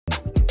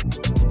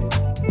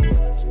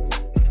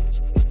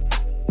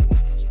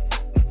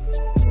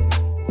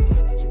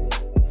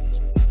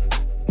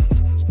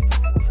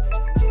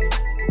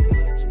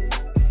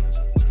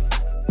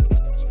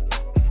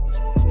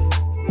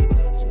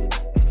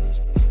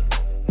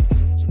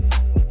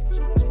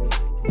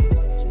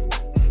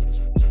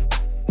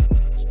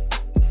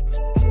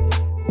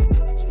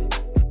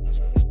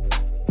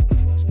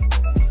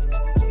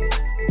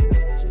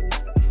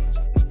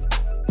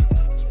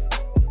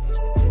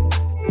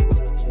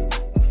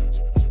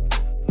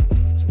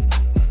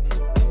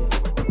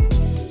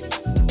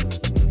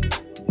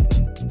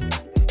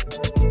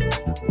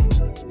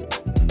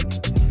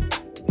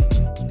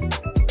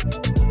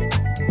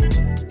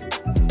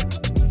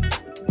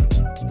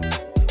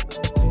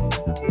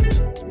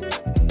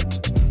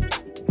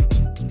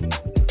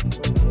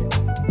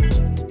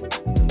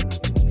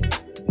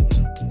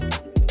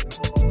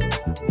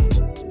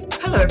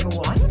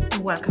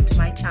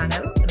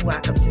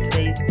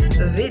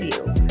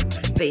video,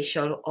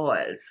 facial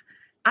oils.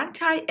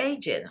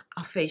 Anti-aging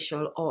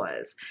facial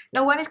oils.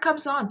 Now, when it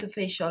comes on to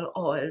facial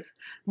oils,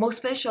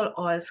 most facial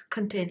oils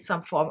contain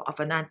some form of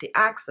an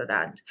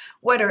antioxidant,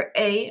 whether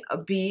A,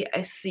 B,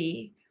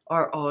 C,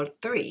 or all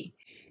three.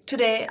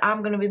 Today,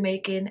 I'm going to be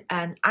making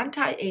an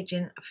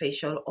anti-aging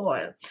facial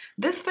oil.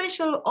 This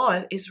facial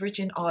oil is rich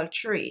in all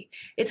three.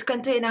 It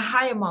contains a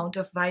high amount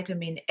of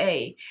vitamin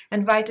A,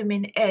 and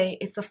vitamin A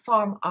is a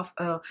form of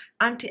an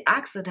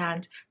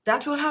antioxidant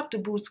that will help to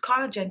boost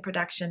collagen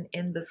production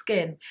in the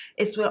skin.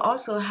 It will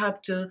also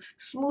help to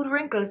smooth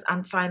wrinkles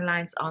and fine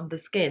lines on the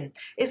skin.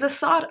 It's a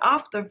sought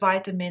after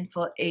vitamin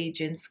for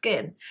aging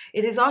skin.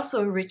 It is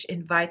also rich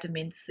in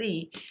vitamin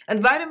C,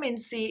 and vitamin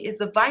C is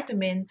the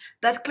vitamin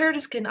that clears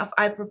the skin of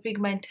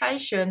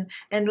hyperpigmentation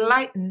and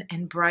lighten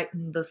and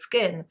brighten the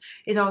skin.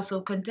 It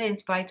also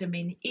contains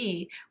vitamin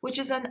E, which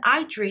is an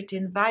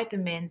hydrating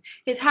vitamin.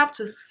 It helps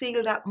to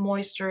seal that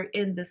moisture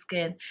in the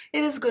skin.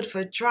 It is good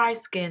for dry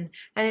skin,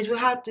 and it will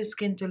help the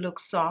skin to look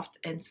soft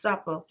and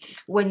supple.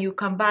 When you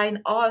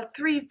combine all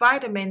three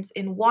vitamins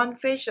in one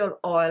facial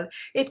oil,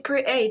 it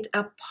creates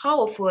a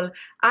powerful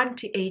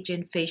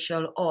anti-aging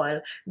facial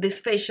oil. This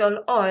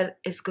facial oil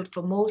is good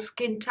for most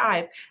skin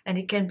type, and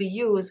it can be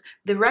used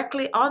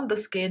directly on the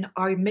skin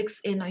or mix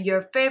in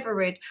your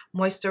favorite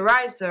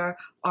moisturizer,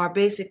 or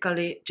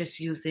basically just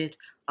use it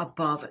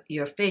above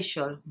your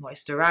facial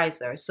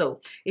moisturizer.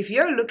 So if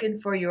you're looking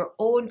for your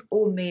own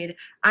homemade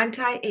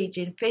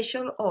anti-aging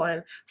facial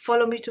oil,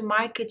 follow me to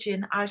my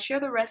kitchen. I'll share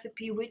the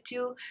recipe with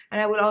you,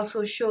 and I will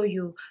also show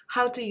you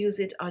how to use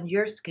it on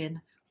your skin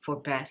for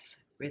best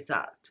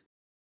result.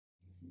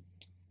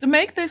 To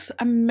make this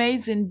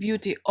amazing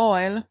beauty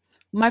oil,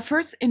 my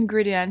first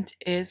ingredient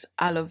is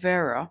aloe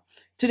vera.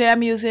 Today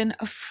I'm using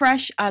a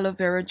fresh aloe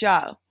vera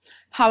gel.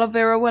 Aloe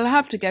vera will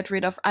help to get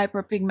rid of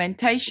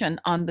hyperpigmentation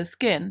on the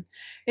skin.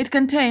 It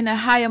contains a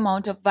high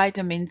amount of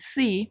vitamin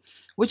C,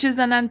 which is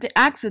an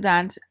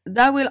antioxidant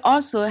that will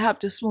also help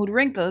to smooth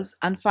wrinkles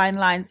and fine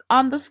lines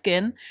on the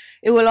skin.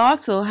 It will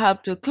also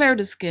help to clear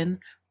the skin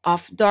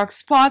of dark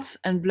spots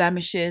and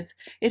blemishes.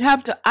 It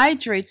helps to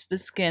hydrate the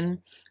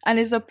skin and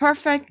is a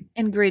perfect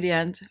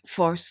ingredient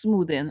for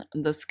smoothing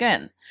the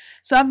skin.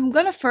 So I'm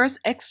going to first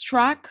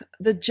extract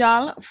the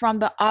gel from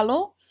the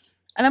aloe,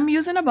 and I'm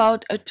using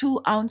about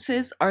 2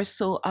 ounces or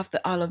so of the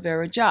aloe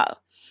vera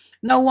gel.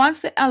 Now, once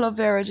the aloe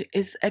vera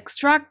is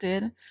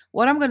extracted,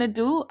 what I'm going to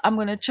do, I'm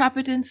going to chop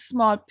it in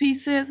small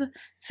pieces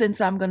since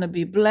I'm going to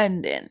be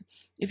blending.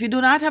 If you do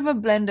not have a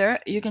blender,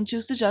 you can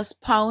choose to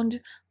just pound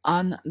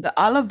on the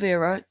aloe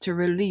vera to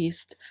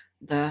release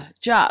the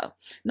gel.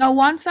 Now,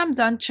 once I'm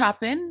done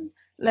chopping,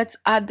 let's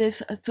add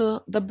this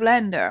to the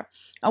blender.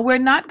 And we're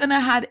not going to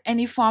add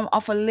any form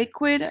of a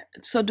liquid,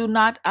 so do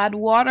not add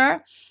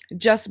water,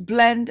 just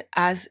blend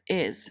as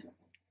is.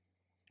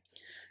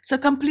 So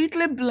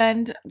completely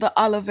blend the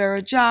aloe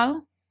vera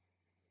gel.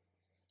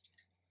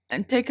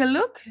 And take a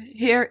look,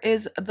 here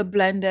is the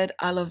blended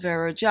aloe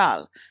vera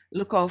gel.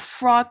 Look how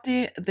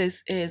frothy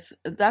this is.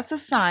 That's a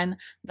sign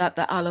that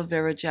the aloe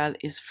vera gel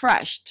is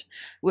fresh.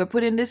 We're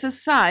putting this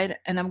aside,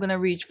 and I'm going to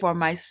reach for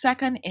my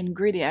second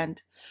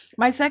ingredient.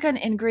 My second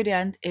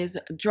ingredient is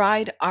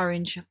dried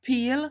orange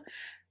peel,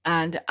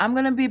 and I'm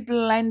going to be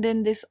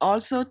blending this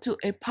also to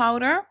a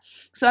powder.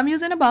 So I'm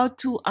using about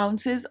 2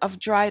 ounces of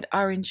dried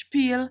orange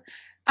peel,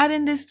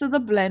 adding this to the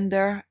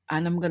blender,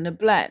 and I'm going to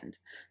blend.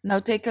 Now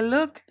take a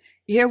look.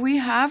 Here we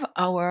have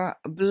our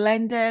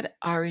blended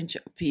orange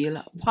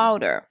peel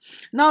powder.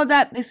 Now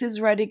that this is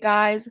ready,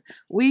 guys,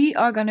 we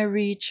are going to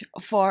reach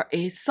for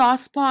a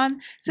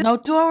saucepan. So now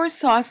to our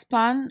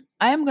saucepan,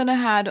 I am going to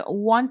add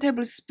 1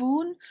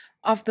 tablespoon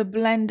of the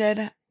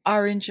blended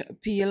orange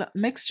peel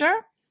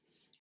mixture.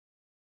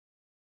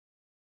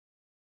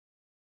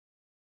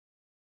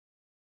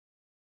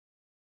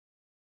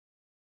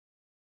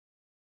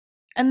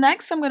 And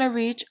next, I'm going to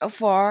reach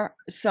for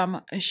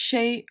some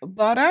shea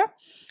butter.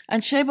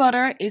 And shea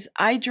butter is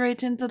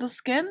hydrating to the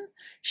skin.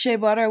 Shea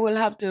butter will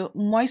help to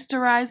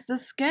moisturize the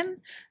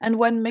skin. And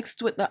when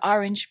mixed with the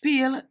orange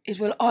peel, it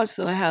will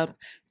also help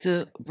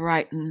to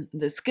brighten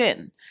the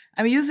skin.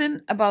 I'm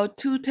using about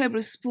 2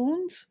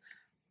 tablespoons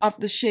of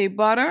the shea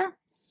butter.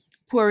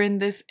 Pouring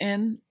this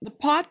in the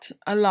pot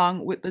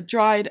along with the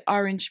dried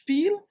orange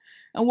peel.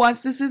 And once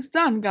this is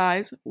done,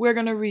 guys, we're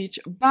going to reach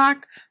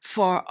back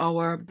for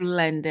our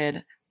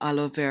blended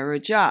aloe vera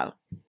gel.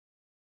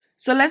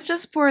 So let's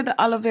just pour the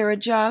aloe vera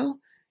gel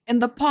in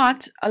the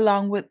pot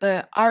along with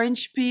the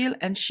orange peel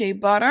and shea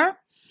butter.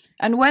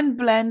 And when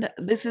blend,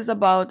 this is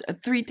about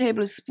 3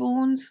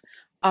 tablespoons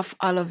of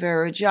aloe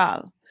vera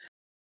gel.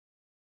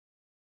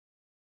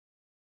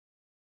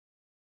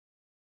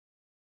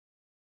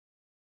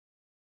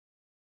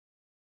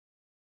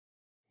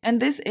 And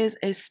this is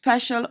a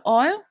special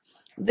oil.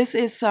 This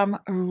is some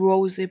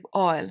rosehip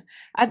oil.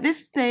 At this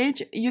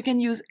stage, you can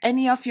use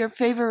any of your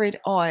favorite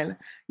oil.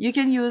 You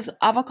can use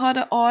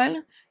avocado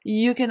oil.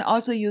 You can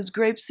also use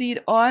grapeseed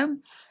oil.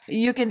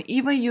 You can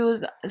even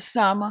use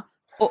some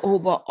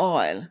jojoba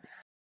oil.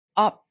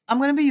 I'm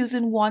going to be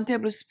using 1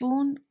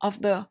 tablespoon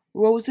of the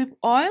rosehip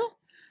oil.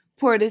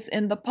 pour this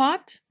in the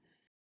pot.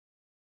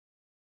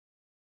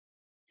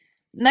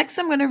 Next,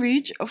 I'm going to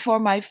reach for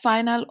my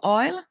final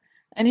oil.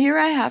 And here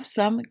I have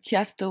some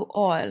castor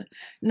oil.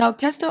 Now,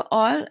 castor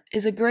oil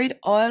is a great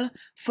oil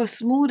for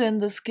smoothing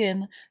the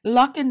skin,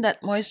 locking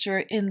that moisture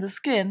in the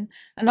skin,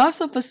 and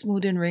also for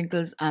smoothing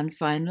wrinkles and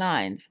fine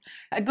lines.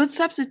 A good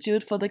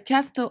substitute for the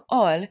castor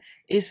oil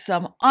is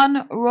some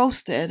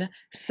unroasted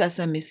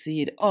sesame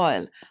seed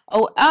oil.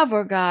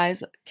 However,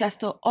 guys,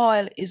 castor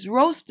oil is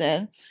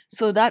roasted,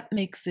 so that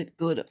makes it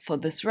good for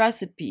this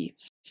recipe.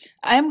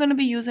 I am going to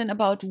be using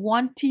about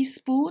 1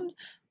 teaspoon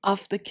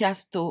of the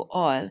castor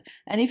oil.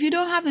 And if you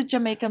don't have the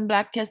Jamaican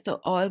black castor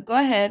oil, go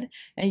ahead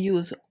and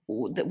use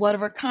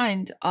whatever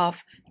kind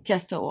of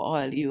castor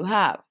oil you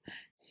have.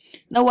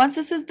 Now, once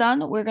this is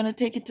done, we're going to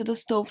take it to the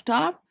stove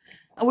top.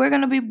 And we're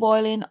going to be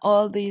boiling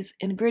all these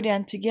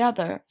ingredients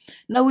together.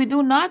 Now, we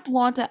do not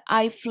want a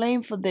high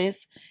flame for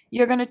this.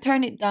 You're going to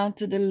turn it down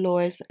to the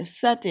lowest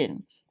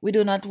setting. We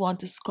do not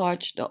want to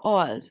scorch the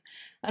oils.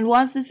 And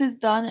once this is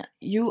done,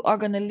 you are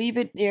going to leave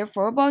it there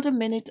for about a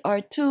minute or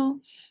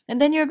two.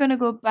 And then you're going to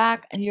go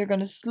back and you're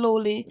going to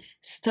slowly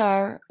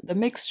stir the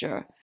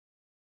mixture.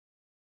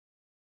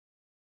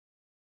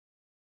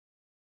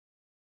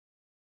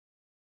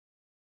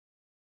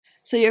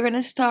 So you're going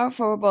to stir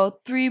for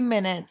about 3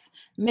 minutes.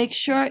 Make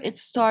sure it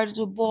starts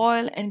to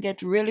boil and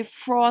get really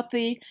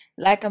frothy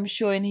like I'm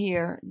showing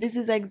here. This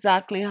is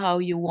exactly how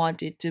you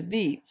want it to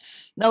be.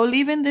 Now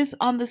leaving this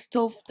on the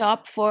stove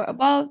top for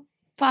about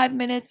 5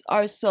 minutes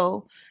or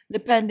so,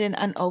 depending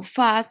on how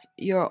fast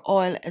your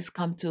oil has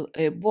come to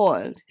a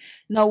boil.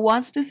 Now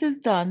once this is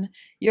done,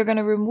 you're going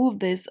to remove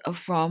this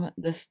from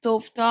the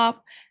stove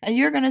top and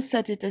you're going to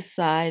set it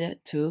aside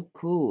to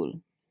cool.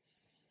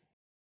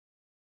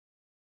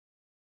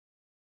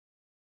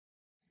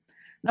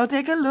 Now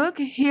take a look.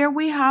 Here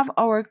we have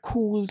our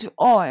cooled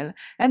oil.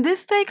 And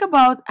this takes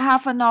about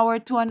half an hour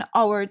to an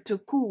hour to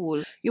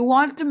cool. You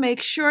want to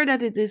make sure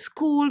that it is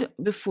cooled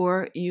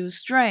before you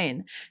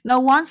strain. Now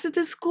once it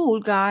is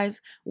cooled,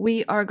 guys,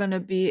 we are going to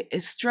be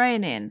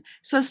straining.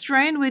 So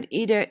strain with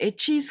either a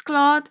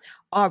cheesecloth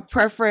or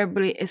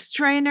preferably a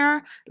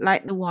strainer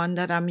like the one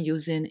that I'm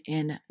using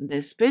in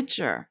this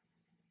picture.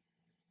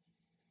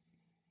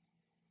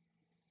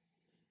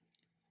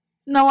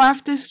 Now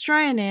after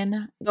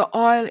straining, the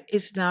oil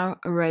is now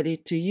ready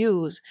to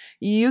use.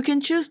 You can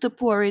choose to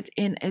pour it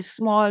in a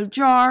small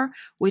jar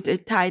with a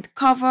tight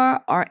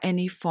cover or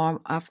any form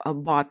of a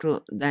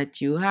bottle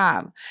that you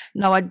have.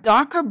 Now a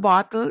darker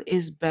bottle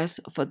is best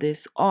for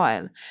this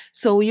oil.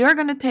 So you're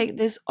going to take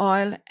this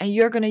oil and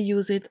you're going to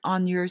use it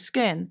on your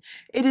skin.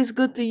 It is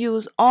good to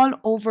use all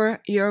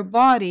over your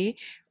body.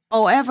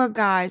 However,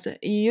 guys,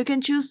 you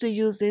can choose to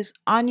use this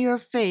on your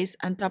face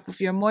on top of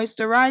your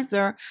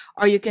moisturizer,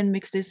 or you can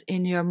mix this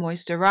in your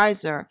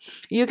moisturizer.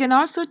 You can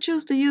also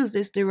choose to use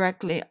this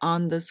directly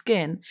on the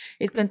skin.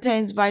 It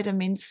contains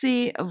vitamin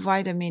C,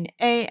 vitamin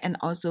A, and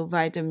also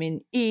vitamin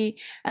E,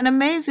 an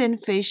amazing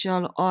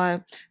facial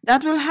oil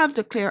that will help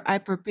to clear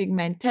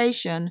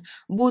hyperpigmentation,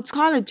 boost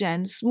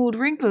collagen, smooth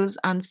wrinkles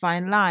and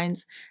fine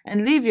lines,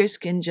 and leave your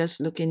skin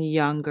just looking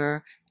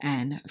younger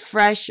and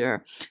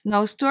fresher.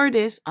 Now store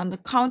this on the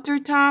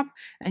countertop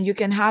and you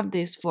can have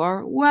this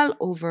for well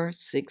over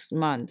 6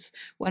 months.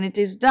 When it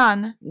is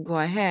done, go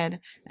ahead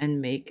and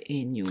make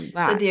a new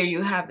batch. So there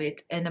you have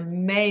it, an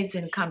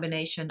amazing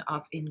combination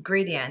of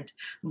ingredient,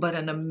 but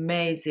an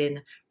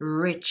amazing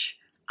rich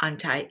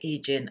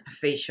anti-aging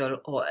facial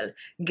oil.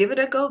 Give it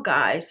a go,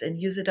 guys,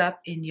 and use it up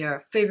in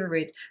your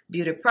favorite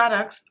beauty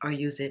products or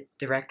use it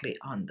directly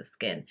on the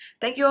skin.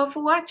 Thank you all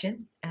for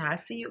watching, and I'll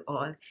see you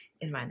all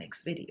in my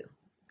next video.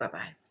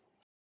 Bye-bye.